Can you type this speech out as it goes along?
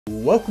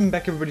Welcome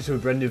back everybody to a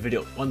brand new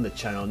video on the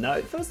channel. Now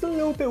it feels a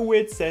little bit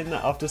weird saying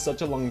that after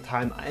such a long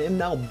time. I am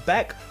now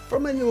back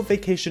from my little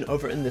vacation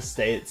over in the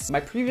States. My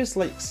previous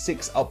like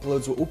 6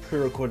 uploads were all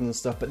pre-recorded and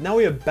stuff, but now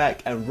we are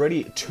back and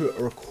ready to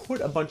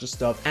record a bunch of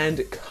stuff.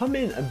 And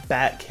coming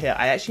back here,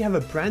 I actually have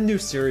a brand new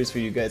series for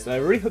you guys, and I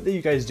really hope that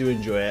you guys do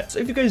enjoy it. So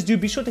if you guys do,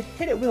 be sure to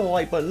hit it with a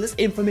like button. Let's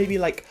aim for maybe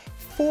like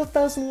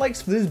 4,000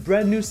 likes for this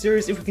brand new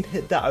series. If we can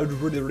hit that, I would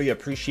really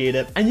appreciate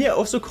it. And yeah,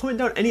 also comment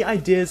down any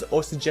ideas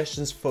or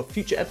suggestions for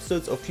future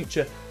episodes or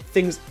future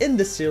things in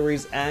the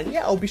series, and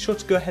yeah, I'll be sure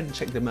to go ahead and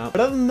check them out.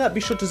 But other than that,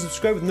 be sure to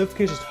subscribe with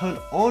notifications turned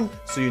on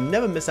so you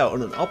never miss out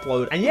on an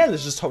upload. And yeah,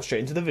 let's just hop straight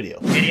into the video.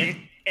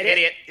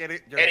 Idiot.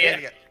 Look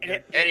at you.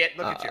 Idiot. Idiot.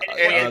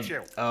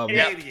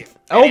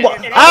 Oh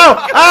my!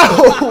 Ow!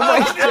 Ow! Oh my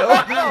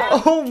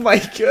god! Oh my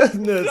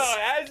goodness! So,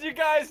 as you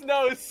guys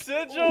know,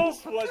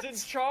 Sigils was in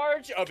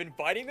charge of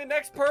inviting the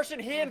next person.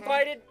 He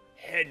invited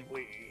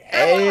Henwy.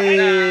 Hey!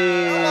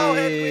 Hello,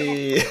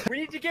 Henwy. We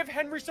need to give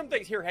Henry some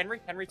things. Here, Henry,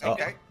 take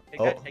that.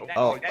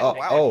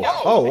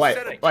 Oh, why,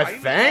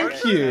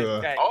 thank you.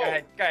 Go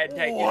ahead,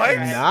 take what? it.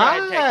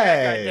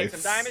 Nice. Take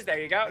some diamonds. There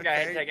you go. Go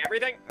ahead, take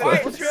everything.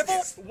 Alright,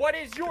 Triple, what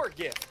is your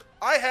gift?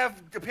 I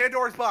have the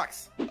Pandora's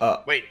box.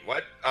 Wait,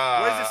 what?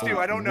 What does this do?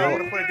 I don't know. I'm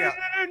gonna put it down.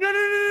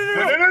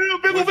 No,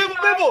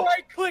 Biffle.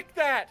 Right click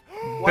that.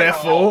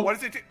 Biffle. What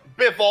does it do?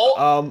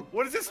 Biffle.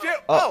 What does this do?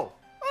 Oh,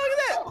 look at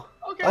that.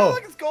 Okay,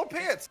 look, it's gold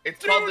pants.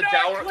 It's called the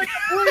Dower.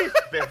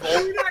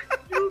 Biffle.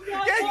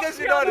 Yeah, you guys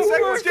are not a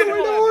second. What's going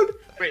on?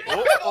 Wait, here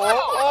we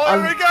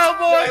go,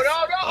 boys.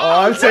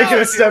 Oh, I'm taking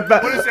a step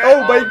back. What is that?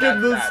 Oh my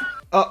goodness.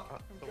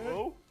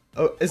 Hello?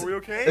 Is Are we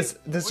okay?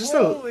 There's just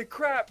a... Holy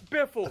crap,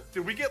 Biffle.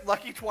 Did we get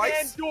lucky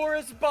twice?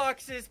 Pandora's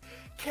boxes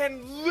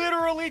can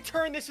literally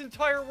turn this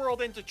entire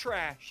world into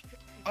trash.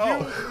 Oh.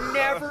 You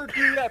never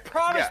do that.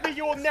 Promise me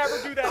you will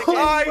never do that again.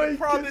 I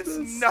promise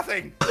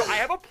nothing. So I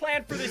have a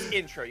plan for this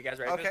intro. You guys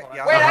ready? Okay,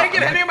 yeah. Wait, I didn't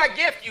give Henry my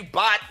gift, you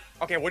bot.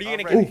 Okay, what are you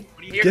gonna give me?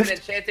 Here's an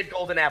enchanted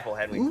golden apple,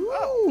 Henry. Ooh,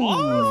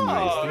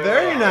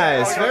 very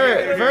nice,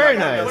 very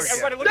nice.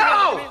 Everybody look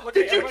No! at me.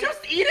 Did you just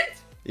eat it?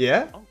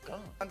 Yeah? Oh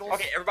god.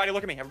 Okay, everybody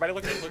look at me.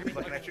 Look at me.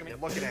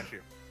 Looking at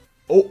you.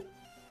 Oh,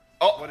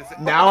 what is it?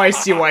 now I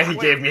see why he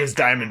gave me his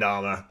diamond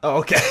armor.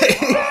 Okay.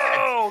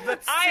 Oh,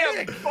 that's I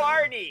sick. am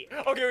Barney.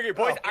 Okay,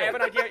 boys. I have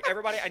an idea.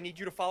 Everybody, I need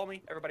you to follow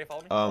me. Everybody,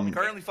 follow me.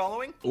 Currently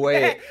following? Wait.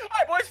 All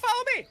right, boys,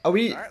 follow me. Are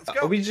we? All right, let's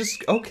go. Are we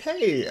just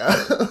okay?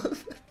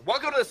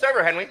 Welcome to the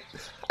server, Henry.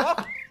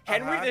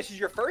 Henry, this is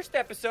your first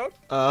episode.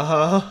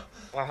 Uh-huh.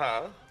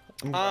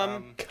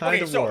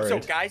 Kind of so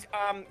worried. guys,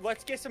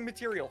 let's get some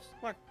materials.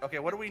 Come on. Okay,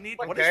 what do we need?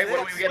 Okay, what is this? what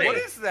are we getting? What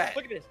is that?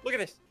 Look at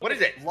this. What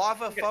is it?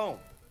 Lava foam.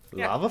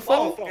 Lava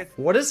foam? foam.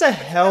 What is a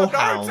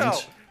hellhound?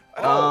 Naruto.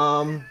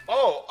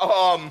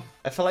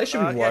 I feel like I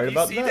should be worried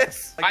about do you see that.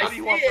 this? Like, what do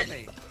you want from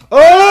me?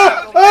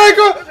 Oh!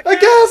 I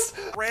guess!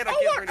 Brand, I Oh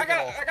can't look, read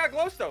it I got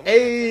glowstone.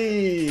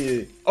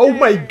 Hey! Oh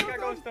my I god! got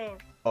glowstone.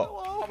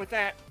 Oh. With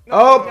that.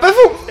 Oh,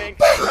 Biffle!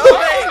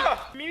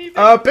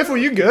 Biffle! Biffle,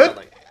 you good?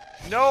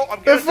 No,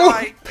 I'm gonna Biffle!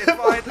 die. It's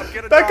fine. I'm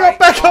gonna Back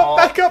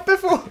die. up,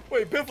 Biffle!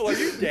 Wait, Biffle, are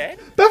you dead?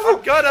 Biffle!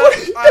 I'm gonna.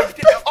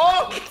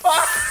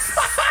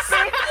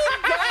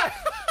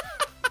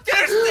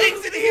 There's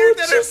things in here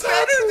that are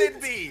better than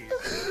me.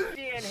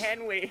 And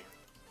Henwy.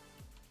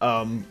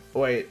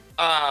 Wait.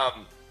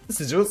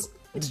 Sigils,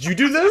 did you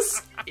do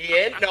this?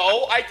 Ian,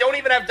 no, I don't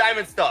even have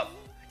diamond stuff.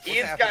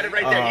 Ian's got it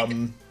right there.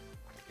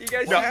 You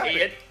guys No,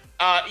 Ian.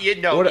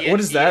 Ian, no. What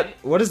is that? Ian,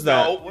 What is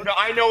that? No,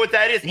 I know what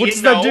that is. What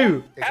does that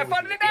do? have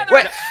fun in the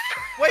nether.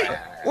 Wait!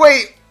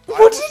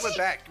 What I is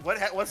back.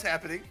 What's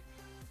happening?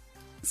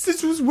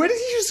 Sigils, where did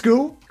he just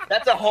go?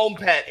 That's a home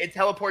pet. It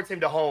teleports him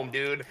to home,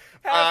 dude.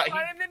 Have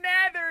fun in the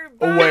nether.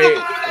 Oh, wait.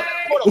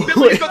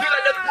 Biffle, let's go through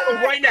that nether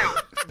portal right now.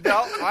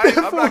 No,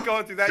 I'm not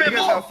going through that. You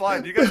guys have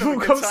fun. You guys have a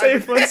good Come time.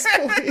 save us,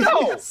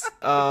 please.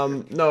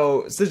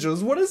 No,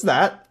 Sigils, what is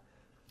that?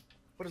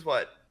 What is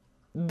what?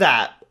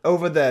 That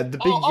over there, the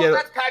big yellow.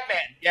 That's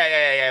Pac-Man.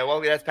 Yeah. Well,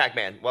 that's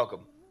Pac-Man.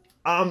 Welcome.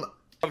 Come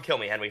kill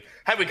me, Henry.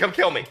 Henry, come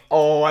kill me.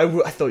 Oh, I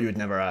thought you would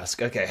never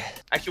ask. Okay.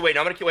 Actually, wait.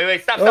 No, I'm gonna kill.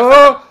 Wait. Stop.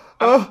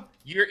 Oh.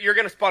 You're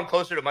gonna spawn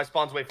closer to my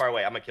spawn's way far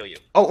away. I'm gonna kill you.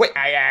 Oh wait.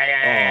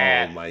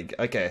 Yeah. Oh my.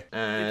 Okay.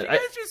 Did you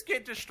guys just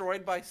get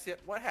destroyed by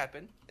what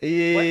happened?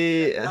 Yeah.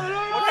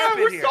 What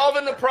happened We're here?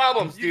 solving the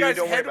problems, You dude. guys,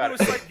 Don't worry about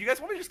it. like, you guys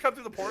want me to just come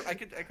through the portal? I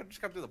could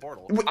just come through the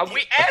portal.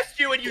 We asked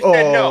you and you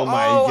said no. Oh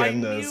my I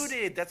goodness.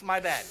 muted. That's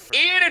my bad.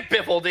 Ian and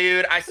Biffle,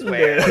 dude. I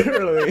swear.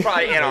 Literally. You're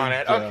probably in on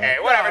it. Okay,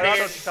 whatever, I don't know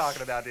dude. what you're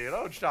talking about, dude. I don't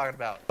know what you're talking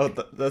about. Oh,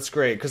 that's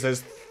great because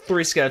there's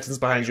 3 skeletons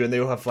behind you and they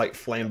all have like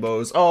flame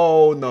bows.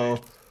 Oh no.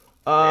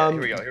 Here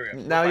we go.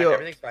 Now Fine, you're.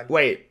 everything's fine.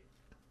 Wait.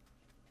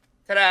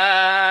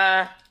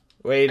 Ta-da!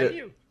 Wait. How do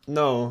you?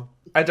 No.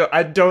 I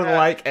don't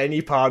like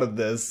any part of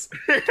this.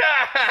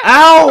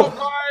 Ow!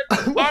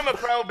 I'm a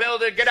pro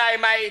builder.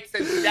 G'day, mates.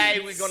 And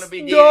today we're gonna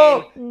be getting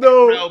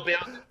pro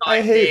builder.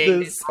 I hate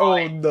this.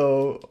 Oh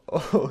no.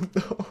 Oh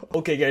no.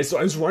 Okay, guys. So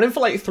I was running for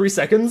like 3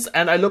 seconds,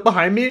 and I look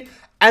behind me,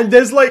 and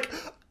there's like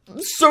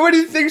so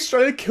many things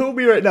trying to kill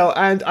me right now,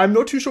 and I'm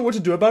not too sure what to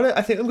do about it.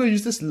 I think I'm going to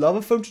use this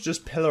lava foam to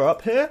just pillar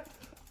up here.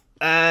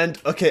 And,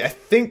 okay, I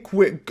think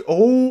we're...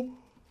 Oh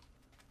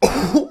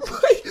my...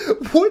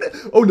 What?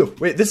 Oh, no.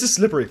 Wait, this is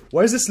slippery.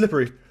 Why is this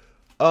slippery?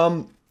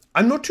 I'm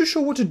not too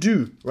sure what to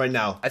do right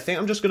now. I think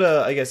I'm just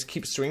gonna, I guess,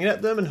 keep swinging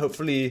at them and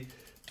hopefully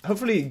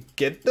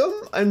get them.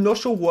 I'm not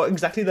sure what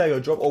exactly they're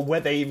gonna drop or where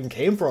they even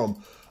came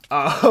from.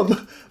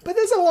 But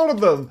there's a lot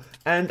of them.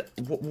 And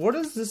what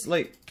is this,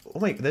 like... Oh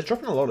my, they're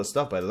dropping a lot of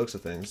stuff by the looks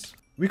of things.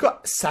 We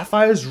got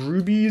sapphires,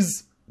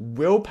 rubies,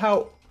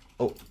 willpower...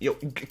 Oh, yo,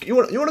 you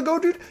wanna go,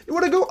 dude? You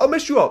wanna go? I'll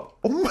mess you up.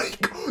 Oh my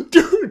god,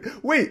 dude!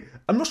 Wait,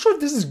 I'm not sure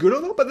if this is good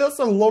or not, but that's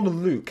a lot of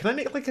loot. Can I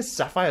make like a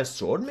sapphire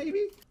sword,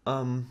 maybe?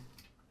 Now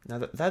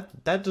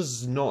that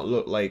does not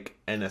look like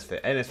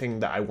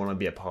anything that I want to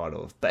be a part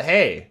of. But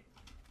hey, it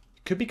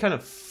could be kind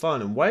of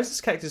fun. And why is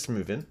this cactus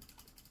moving?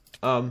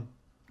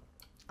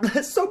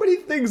 There's so many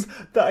things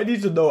that I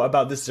need to know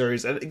about this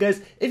series. And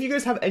guys, if you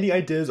guys have any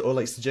ideas or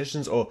like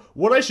suggestions or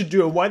what I should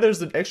do and why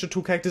there's an extra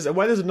tool cactus and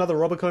why there's another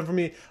robber coming for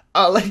me,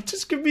 like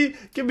just give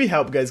me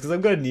help, guys, because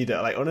I'm gonna need it.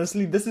 Like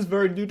honestly, this is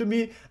very new to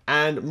me,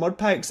 and mod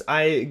packs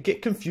I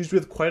get confused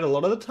with quite a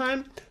lot of the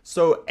time.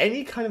 So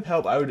any kind of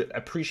help I would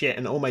appreciate.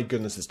 And oh my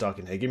goodness, it's dark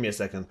in here. Give me a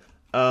second.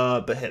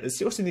 But hey, let's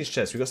see what's in these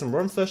chests. We got some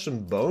rotten flesh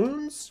and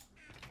bones.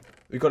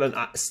 We got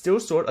a steel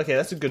sword. Okay,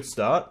 that's a good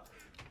start.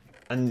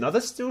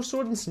 Another steel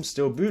sword and some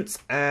steel boots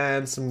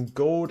and some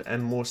gold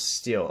and more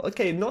steel.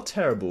 Okay, not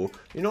terrible.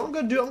 You know what I'm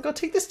gonna do? I'm gonna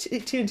take this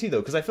TNT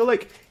though, because I feel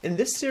like in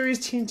this series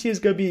TNT is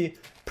gonna be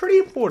pretty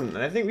important,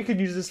 and I think we could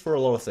use this for a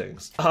lot of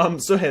things.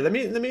 So here, let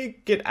me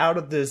get out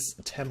of this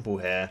temple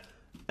here.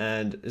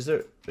 And is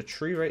there a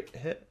tree right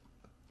here?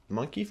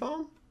 Monkey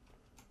farm?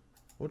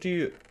 What do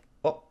you?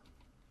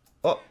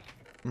 Oh,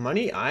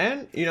 money,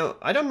 iron? You know,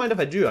 I don't mind if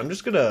I do. I'm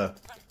just gonna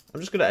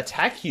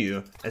attack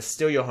you and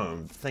steal your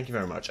home. Thank you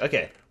very much.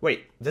 Okay,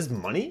 wait, there's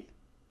money?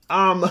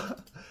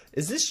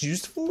 Is this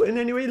useful in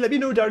any way? Let me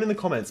know down in the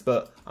comments,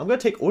 but I'm gonna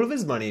take all of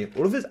his money,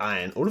 all of his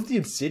iron, all of the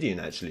obsidian,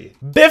 actually.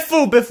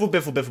 Biffle!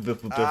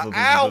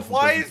 Ow,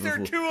 why is there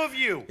two of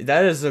you?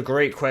 That is a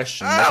great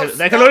question.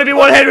 There can only be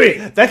one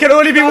Henwy! There can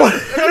only be one!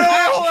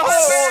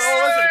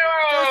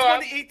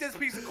 To eat this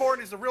piece of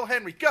corn is the real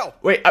Henwy. Go!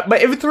 Wait, my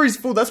inventory's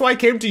full, that's why I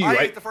came to you. I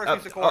ate the first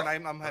piece of corn,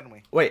 I'm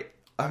Henwy. Wait,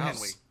 I'm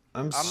Henwy.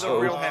 I'm so...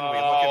 the real Henwy.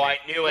 Oh, I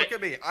knew it. Look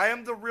at me. I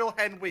am the real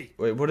Henwy.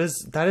 What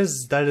is that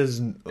is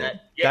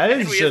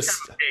Henwy just...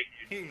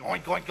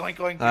 Oink, oink, oink,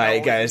 oink.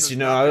 Alright guys, you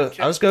know,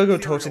 I was gonna go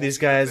talk to these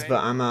guys,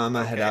 but I'm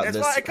gonna head out that's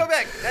this. Fine. Come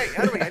back. Hey,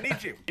 Henwy, I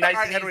need you. Nice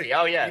Alright, and Henwy. easy.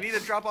 Oh, yeah. You need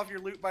to drop off your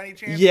loot by any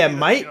chance? Yeah,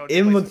 my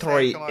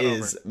inventory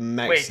is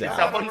maxed Wait, did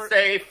out. someone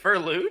say for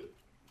loot?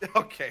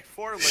 Okay,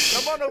 for loot.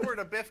 Come on over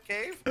to Biff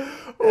Cave.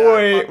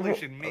 Wait,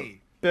 Population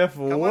me. Biff,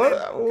 Come what?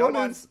 on. Come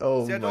on.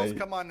 Oh Schedules, my...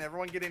 come on,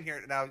 everyone get in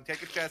here. Now,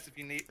 take a chest if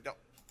you need... No.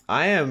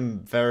 I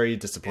am very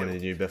disappointed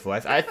in you, Biffle.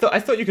 I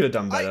thought you could have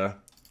done better.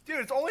 Dude,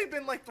 it's only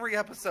been like 3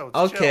 episodes.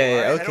 Okay, Chill,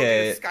 right? okay. I don't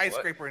get a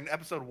skyscraper in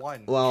episode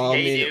 1. Well, I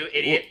Yeah, mean, you do,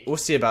 idiot. we'll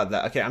see about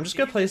that. Okay, I'm just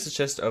gonna place the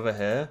chest over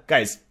here.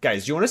 Guys,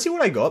 you want to see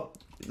what I got?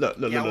 Look.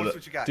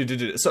 What you got?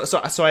 Dude.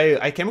 So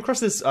I came across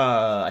this.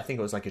 I think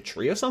it was like a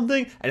tree or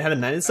something, and it had a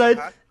man inside.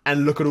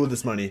 And look at all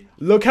this money.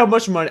 Look how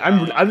much money.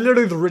 I'm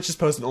literally the richest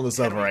person on the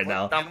server right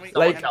now. Henwy,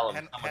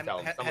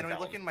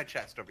 look in my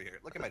chest over here.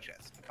 Look at my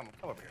chest. Come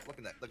over here. Look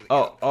at that. Look at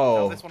that. Oh.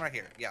 No, this one right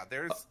here. Yeah,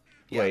 there's.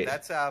 Wait.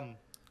 That's $30,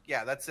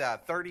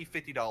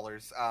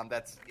 $50.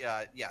 That's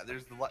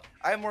there's the.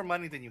 I have more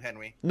money than you,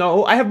 Henwy.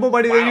 No, I have more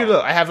money than you.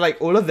 Look, I have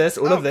like all of this,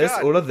 all of this,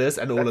 and all of this. That's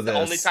the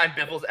only time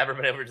Biffle's ever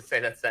been able to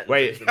say that sentence.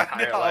 Wait. In his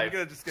entire life.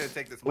 I'm just gonna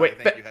take this money.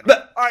 Thank you, Henwy.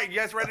 But, all right, you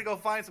guys ready to go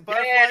find some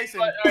butterflies?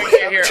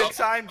 Here, Good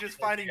time just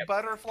finding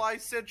butterfly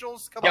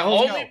sigils. Come yeah,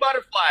 on, only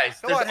butterflies.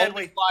 Come There's on,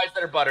 only Henwy. flies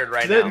that are buttered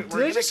right Did- now. did- We're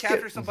gonna just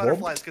capture get some robbed?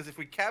 butterflies because if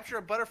we capture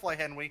a butterfly,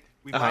 Henwy,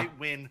 we might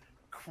win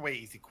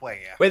crazy quail.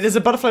 wait, there's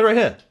a butterfly right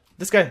here.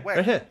 This guy, Where?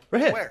 right here.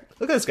 Where?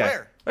 Look at this guy,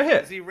 Where? right here.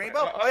 Is he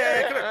rainbow? Oh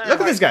yeah, come here. Look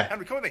at this guy.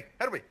 Henwy, come with me.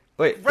 Henwy.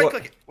 Wait, Right what?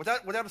 click it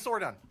without a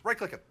sword on. Right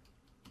click him.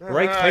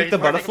 Right click He's the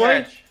trying to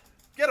butterfly. catch.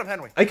 Get him,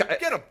 Henwy.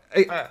 Get him.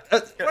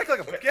 Right click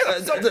him. Get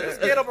him.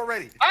 Just get him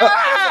already.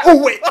 Oh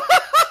wait.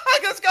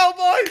 Let's go,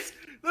 boys.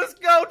 Let's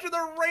go to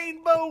the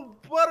rainbow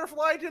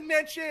butterfly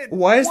dimension.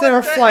 Why is What there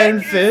a the flying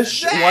heck is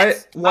fish?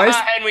 that? Why is...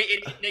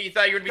 Henwy, you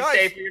thought you would be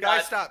safe. You're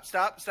Guys, not.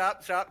 stop.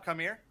 Come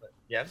here.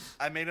 Yes.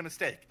 I made a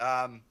mistake.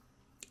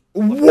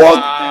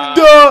 What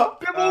the?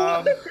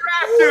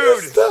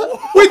 Dude.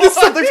 Wait, there's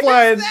something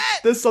flying. that?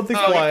 There's something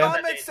The flying.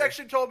 comment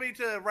section told me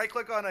to right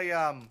click on a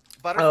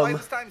butterfly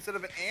this time instead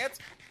of an ant.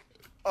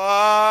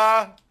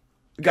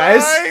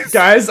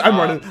 Guys, I'm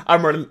running.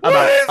 I'm out.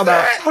 I'm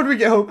out. How do we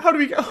get home?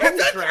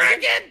 It's a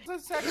dragon!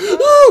 Just kidding.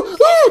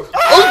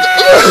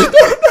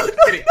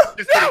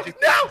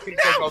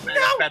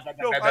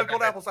 No, I have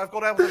gold apples. I'm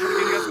gonna give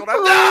you guys gold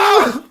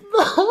apples.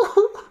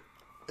 No.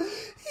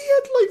 He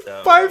had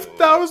like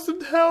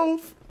 5,000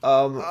 health.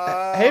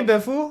 Hey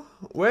Biffle,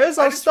 where's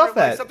our stuff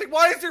at? Something.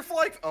 Why is there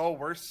flight? Oh,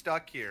 we're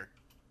stuck here.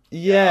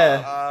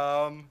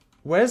 Yeah.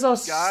 Where's our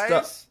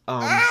Guys?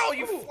 Ow,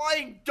 you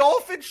flying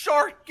dolphin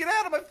shark! Get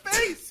out of my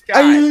face!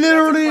 I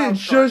literally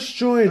just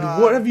joined.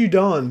 What have you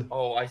done?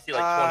 Oh, I see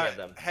like 20 of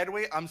them.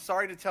 Henwy, I'm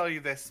sorry to tell you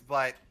this,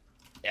 but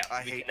Yeah,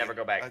 we can never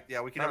go back.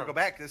 yeah, we can never go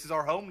back. This is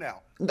our home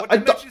now. What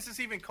dimension is this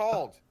even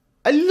called?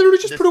 I literally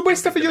just put away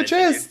stuff in your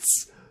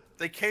chests.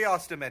 The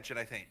chaos dimension,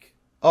 I think.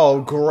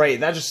 Oh, great.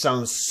 That just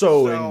sounds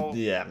so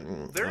yeah.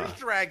 There's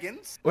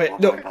dragons. Wait,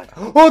 no.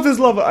 Oh, there's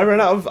lava. I ran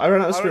out of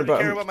screen, I don't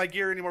care about my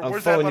gear anymore.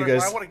 Where's that following you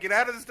butterfly? guys. I want to get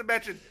out of this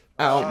dimension.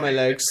 Ow, my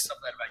legs.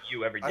 Something about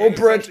you every day. Oh,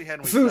 bread.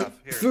 Henwy Food. stuff.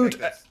 Here, Food.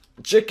 take this.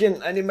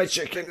 Chicken. I need my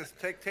chicken.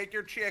 Take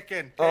your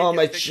chicken. Oh,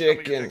 my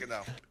chicken.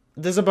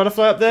 There's a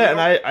butterfly up there, and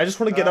I just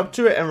want to get up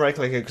to it and right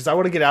click it because I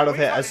want to get out of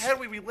here.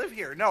 Henwy, we live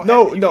here. No,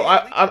 I'm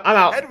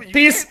out. Henwy,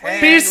 Peace.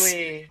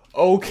 Henwy.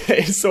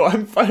 Okay, so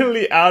I'm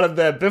finally out of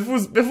there. Biff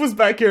was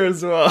back here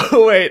as well.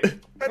 Wait.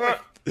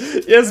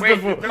 Yes,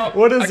 Wait, Biff. no,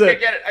 What is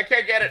it? I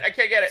can't get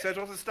it.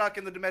 Sigils is stuck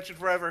in the dimension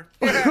forever.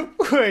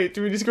 Wait,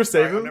 do we just go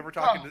save him? I'm never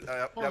talking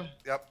to.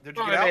 Yep. Did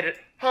you get I out? made it.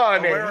 Oh, I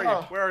made it. Where are you?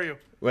 Where are you?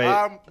 Wait.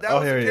 That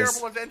was here a he is.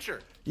 terrible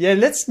adventure. Yeah,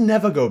 let's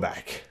never go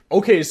back.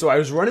 Okay, so I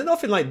was running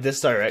off in like this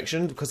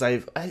direction because I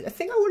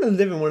think I want to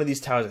live in one of these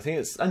towers. I think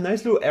it's a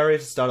nice little area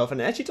to start off,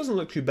 and it actually doesn't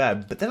look too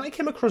bad. But then I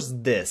came across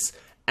this,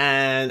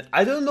 and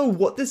I don't know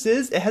what this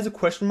is. It has a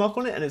question mark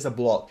on it, and it's a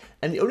block.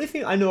 And the only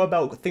thing I know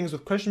about things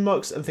with question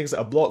marks and things that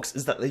are blocks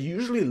is that they're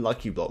usually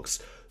lucky blocks.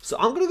 So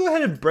I'm gonna go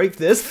ahead and break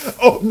this.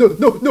 Oh no!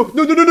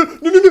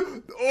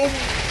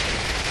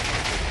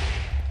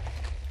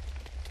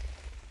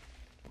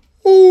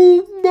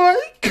 Oh my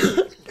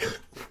god!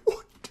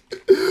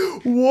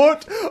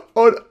 What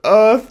on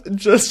earth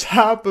just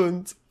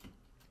happened?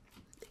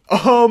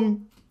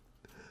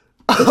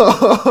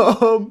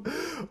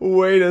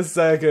 Wait a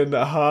second,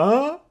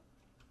 huh?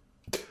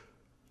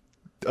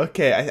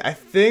 Okay, I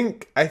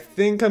think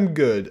I'm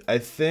good. I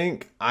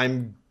think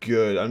I'm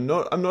good. I'm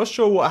not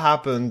sure what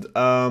happened.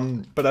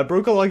 But I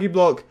broke a lucky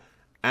block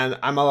and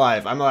I'm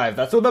alive.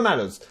 That's all that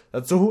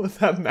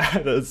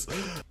matters.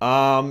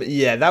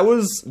 Yeah, that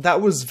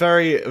was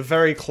very,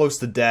 very close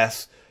to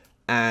death.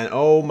 And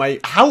oh my,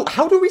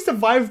 how do we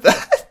survive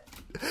that?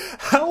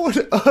 How on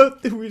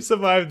earth did we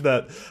survive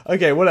that?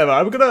 Okay, whatever.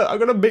 I'm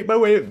gonna make my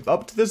way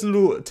up to this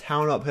little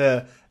town up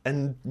here,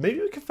 and maybe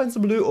we can find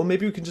some loot, or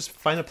maybe we can just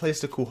find a place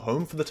to call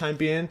home for the time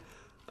being.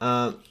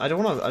 I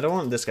don't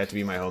want this guy to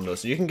be my home though,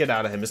 so you can get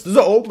out of here, Mr.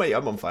 Oh mate,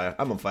 I'm on fire.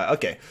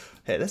 Okay,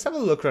 hey, let's have a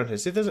look around here.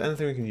 See if there's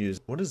anything we can use.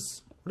 What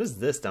is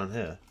this down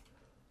here?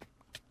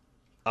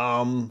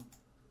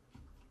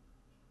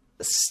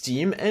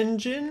 Steam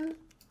engine.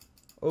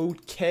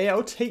 Okay,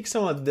 I'll take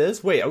some of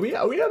this. Wait, are we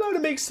about to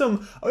make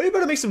some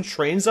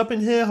trains up in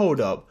here? Hold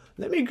up.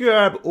 Let me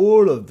grab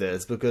all of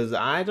this because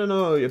I don't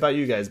know about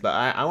you guys, but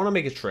I want to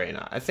make a train.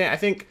 I think I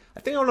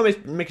want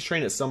to make a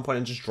train at some point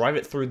and just drive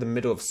it through the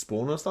middle of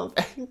spawn or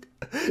something.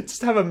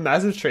 Just have a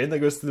massive train that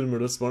goes through the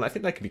middle of spawn. I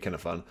think that could be kind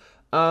of fun.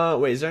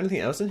 Wait, is there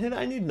anything else in here that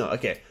I need? No.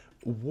 Okay.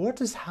 What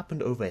has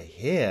happened over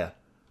here?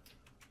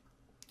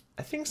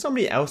 I think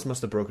somebody else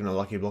must have broken a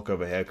lucky block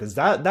over here because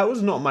that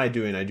was not my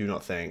doing, I do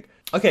not think.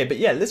 Okay, but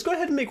yeah, let's go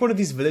ahead and make one of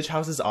these village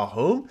houses our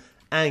home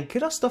and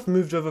get our stuff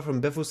moved over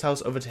from Biffle's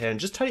house over to here and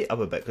just tidy it up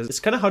a bit because it's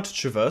kind of hard to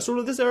traverse all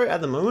of this area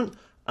at the moment.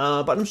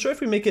 But I'm sure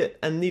if we make it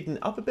and neaten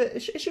it up a bit,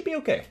 it should be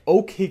okay.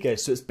 Okay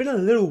guys, so it's been a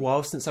little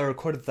while since I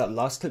recorded that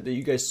last clip that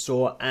you guys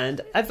saw,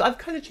 and I've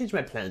kind of changed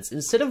my plans.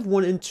 Instead of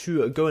wanting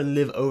to go and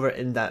live over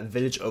in that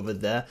village over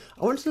there,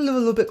 I wanted to live a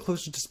little bit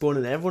closer to spawn,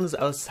 and everyone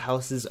else's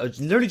houses are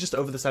literally just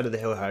over the side of the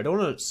hill here. I don't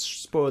want to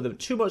spoil them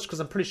too much because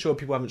I'm pretty sure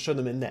people haven't shown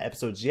them in their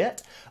episodes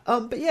yet.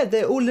 But yeah,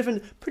 they're all living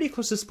pretty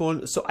close to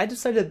spawn, so I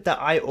decided that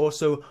I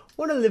also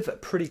want to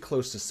live pretty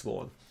close to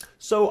spawn.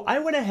 So I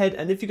went ahead,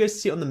 and if you guys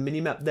see on the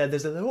mini-map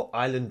there's a little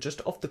island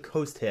just off the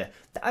coast here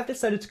that I've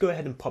decided to go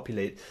ahead and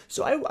populate.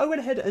 So I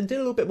went ahead and did a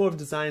little bit more of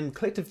design,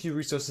 collected a few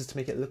resources to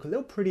make it look a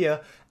little prettier,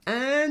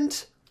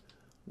 and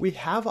we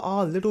have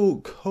our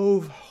little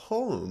cove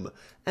home.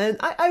 And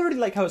I really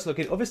like how it's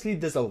looking. Obviously,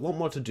 there's a lot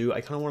more to do.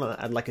 I kind of want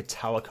to add like a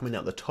tower coming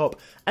out the top,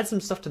 add some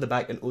stuff to the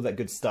back and all that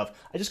good stuff.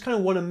 I just kind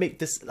of want to make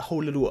this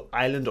whole little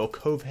island or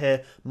cove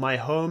here my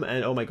home.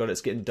 And oh my god, it's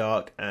getting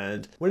dark.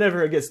 And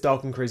whenever it gets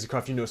dark in Crazy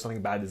Craft, you know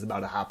something bad is about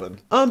to happen.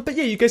 But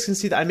yeah, you guys can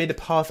see that I made a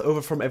path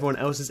over from everyone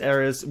else's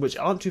areas, which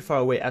aren't too far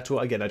away at all.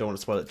 Again, I don't want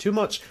to spoil it too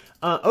much.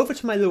 Over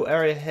to my little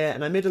area here,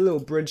 and I made a little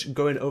bridge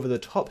going over the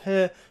top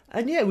here.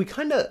 And yeah, we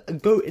kind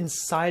of go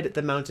inside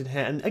the mountain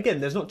here. And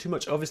again, there's not too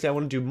much. Obviously, I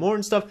want to do more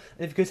and stuff.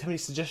 And if you guys have any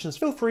suggestions,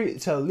 feel free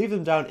to leave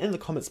them down in the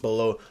comments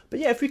below. But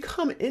yeah, if we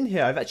come in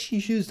here, I've actually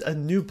used a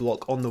new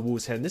block on the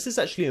walls here. And this is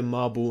actually a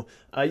marble.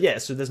 Yeah,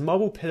 so there's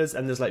marble pillars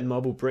and there's like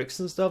marble bricks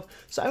and stuff.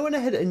 So I went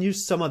ahead and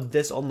used some of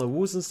this on the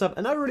walls and stuff.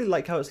 And I really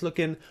like how it's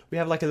looking. We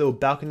have like a little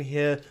balcony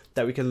here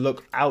that we can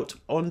look out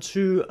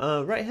onto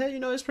right here. You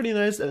know, it's pretty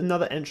nice.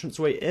 Another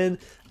entranceway in.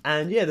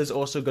 And yeah, there's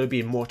also going to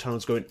be more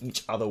tunnels going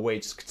each other way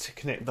just to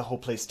connect the whole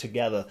place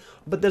together.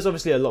 But there's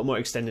obviously a lot more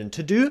extending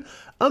to do.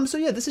 So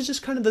yeah, this is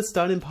just kind of the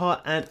starting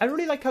part, and I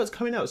really like how it's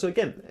coming out. So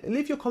again,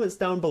 leave your comments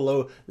down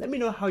below. Let me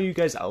know how you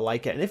guys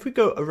like it. And if we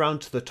go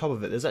around to the top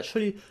of it, there's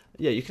actually,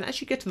 yeah, you can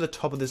actually get to the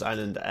top of this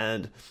island,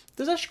 and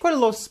there's actually quite a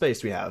lot of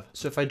space we have.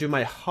 So if I do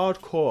my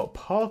hardcore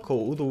parkour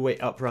all the way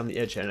up around the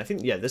edge here, and I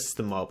think, yeah, this is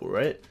the marble,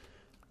 right?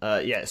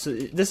 Yeah, so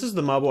this is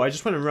the marble. I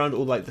just went around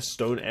all like the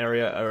stone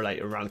area or like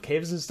around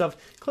caves and stuff,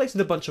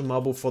 collected a bunch of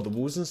marble for the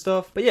walls and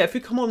stuff. But yeah, if we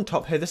come on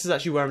top here, this is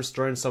actually where I'm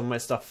storing some of my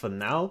stuff for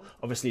now.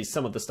 Obviously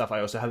some of the stuff I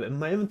also have in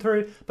my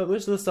inventory, but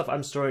most of the stuff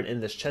I'm storing in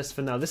this chest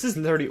for now. This is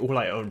literally all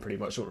I own pretty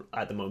much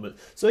at the moment.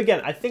 So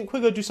again, I think we're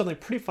going to do something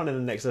pretty fun in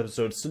the next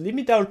episode. So leave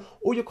me down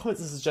all your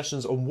comments and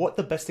suggestions on what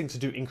the best thing to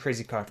do in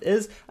CrazyCraft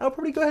is, and I'll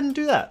probably go ahead and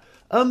do that.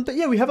 But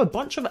yeah, we have a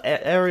bunch of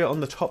area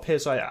on the top here,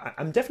 so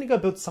I'm definitely going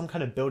to build some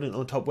kind of building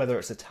on top, whether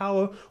it's a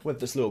tower,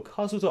 whether it's little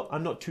castles, or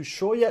I'm not too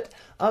sure yet.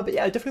 But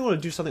yeah, I definitely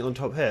want to do something on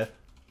top here.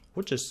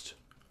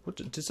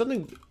 Did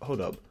something,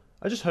 hold up.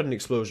 I just heard an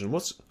explosion.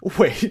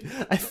 Wait,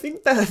 I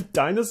think that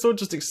dinosaur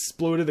just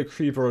exploded a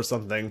creeper or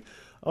something.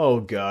 Oh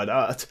god,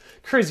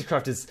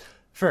 CrazyCraft is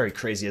very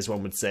crazy, as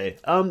one would say.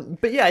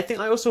 But yeah, I think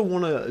I also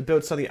want to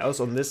build something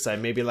else on this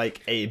side, maybe like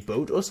a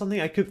boat or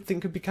something I could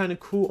think could be kind of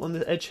cool on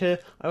the edge here.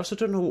 I also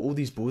don't know what all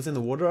these balls in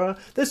the water are.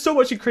 There's so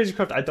much in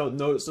CrazyCraft I don't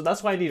know, so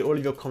that's why I need all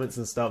of your comments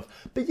and stuff.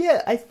 But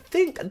yeah, I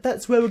think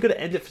that's where we're going to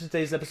end it for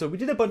today's episode. We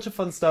did a bunch of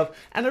fun stuff,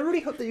 and I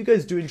really hope that you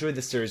guys do enjoy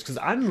this series, because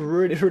I'm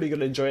really going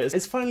to enjoy it.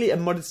 It's finally a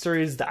modded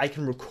series that I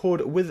can record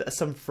with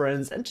some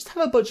friends and just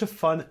have a bunch of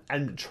fun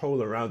and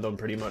troll around on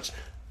pretty much.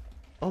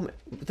 Oh my,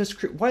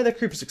 why are there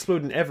creepers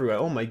exploding everywhere?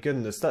 Oh my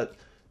goodness,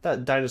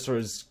 that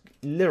dinosaur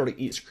literally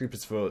eats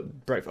creepers for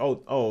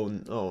breakfast.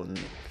 Oh,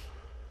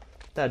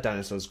 that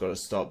dinosaur's gotta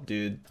stop,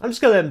 dude. I'm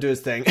just gonna let him do his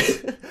thing.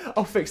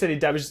 I'll fix any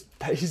damage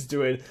that he's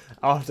doing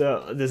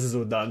after this is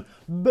all done.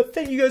 But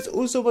thank you guys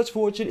all so much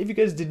for watching. If you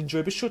guys did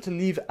enjoy, be sure to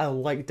leave a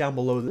like down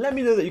below. Let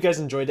me know that you guys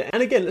enjoyed it.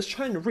 And again, let's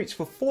try and reach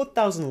for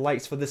 4,000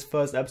 likes for this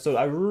first episode.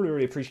 I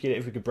really appreciate it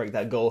if we could break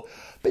that goal.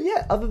 But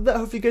yeah, other than that, I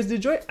hope you guys did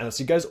enjoy, and I'll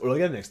see you guys all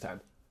again next time.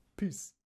 Peace.